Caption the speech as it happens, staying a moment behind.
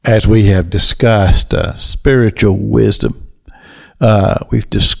as we have discussed spiritual wisdom. We've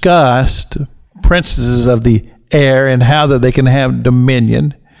discussed princes of the air and how that they can have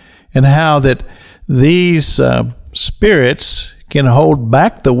dominion, and how that these spirits can hold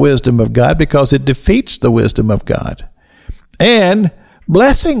back the wisdom of God because it defeats the wisdom of God. And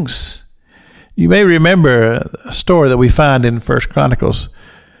blessings. You may remember a story that we find in 1 Chronicles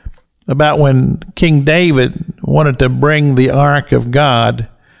about when King David wanted to bring the Ark of God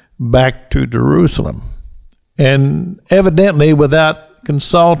back to Jerusalem. And evidently, without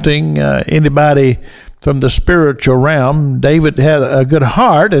consulting anybody from the spiritual realm, David had a good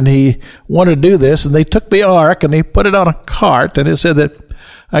heart and he wanted to do this. And they took the ark and they put it on a cart. And it said that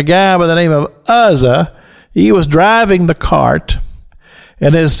a guy by the name of Uzzah, he was driving the cart.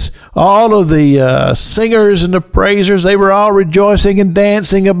 And as all of the singers and the praisers, they were all rejoicing and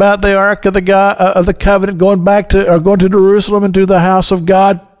dancing about the ark of the covenant going to Jerusalem and to the house of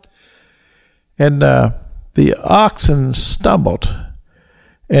God. And the oxen stumbled,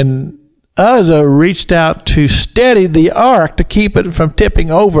 and Uzzah reached out to steady the ark to keep it from tipping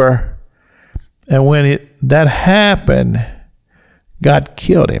over. And when that happened, God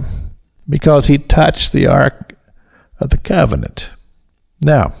killed him because he touched the ark of the covenant.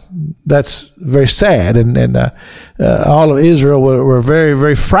 Now, that's very sad, and all of Israel were very,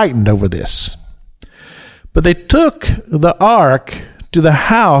 very frightened over this. But they took the ark to the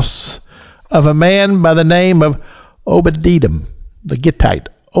house of a man by the name of Obed-Edom the Gittite.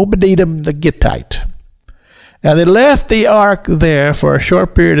 Obed-Edom the Gittite. Now, they left the ark there for a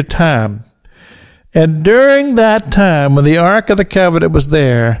short period of time. And during that time, when the ark of the covenant was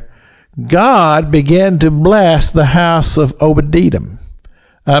there, God began to bless the house of Obed-Edom.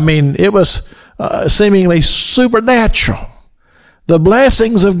 I mean, it was seemingly supernatural. The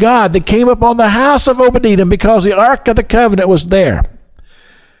blessings of God that came upon the house of Obed-Edom because the Ark of the Covenant was there.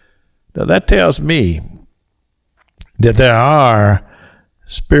 Now, that tells me that there are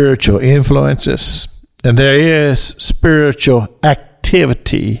spiritual influences and there is spiritual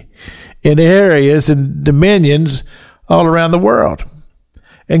activity in areas and dominions all around the world.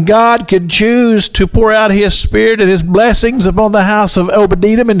 And God could choose to pour out His Spirit and His blessings upon the house of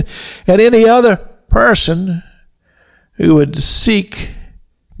Obed-Edom and any other person who would seek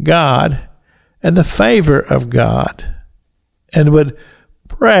God and the favor of God and would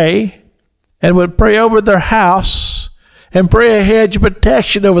pray over their house and pray a hedge of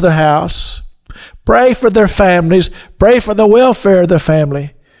protection over their house, pray for their families, pray for the welfare of their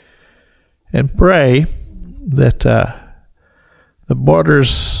family, and pray that the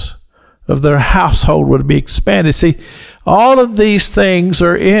borders of their household would be expanded. See, all of these things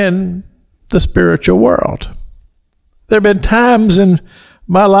are in the spiritual world. There have been times in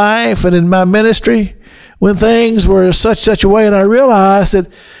my life and in my ministry when things were such a way, and I realized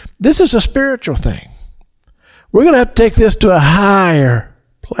that this is a spiritual thing. We're going to have to take this to a higher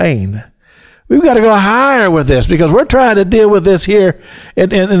plane. We've got to go higher with this because we're trying to deal with this here in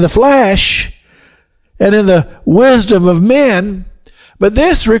the flesh and in the wisdom of men. But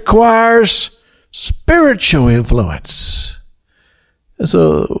this requires spiritual influence.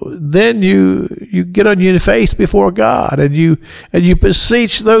 So then you get on your face before God and you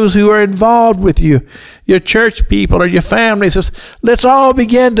beseech those who are involved with you, your church people or your families. Let's all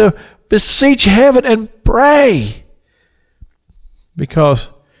begin to beseech heaven and pray because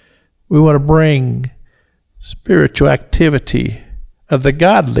we want to bring spiritual activity of the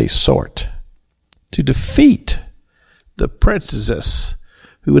godly sort to defeat the princes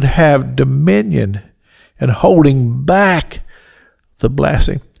who would have dominion and holding back the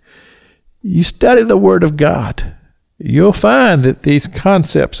blessing. You study the Word of God, you'll find that these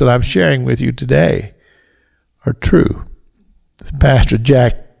concepts that I'm sharing with you today are true. It's Pastor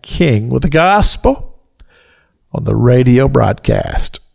Jack King with the gospel on the radio broadcast.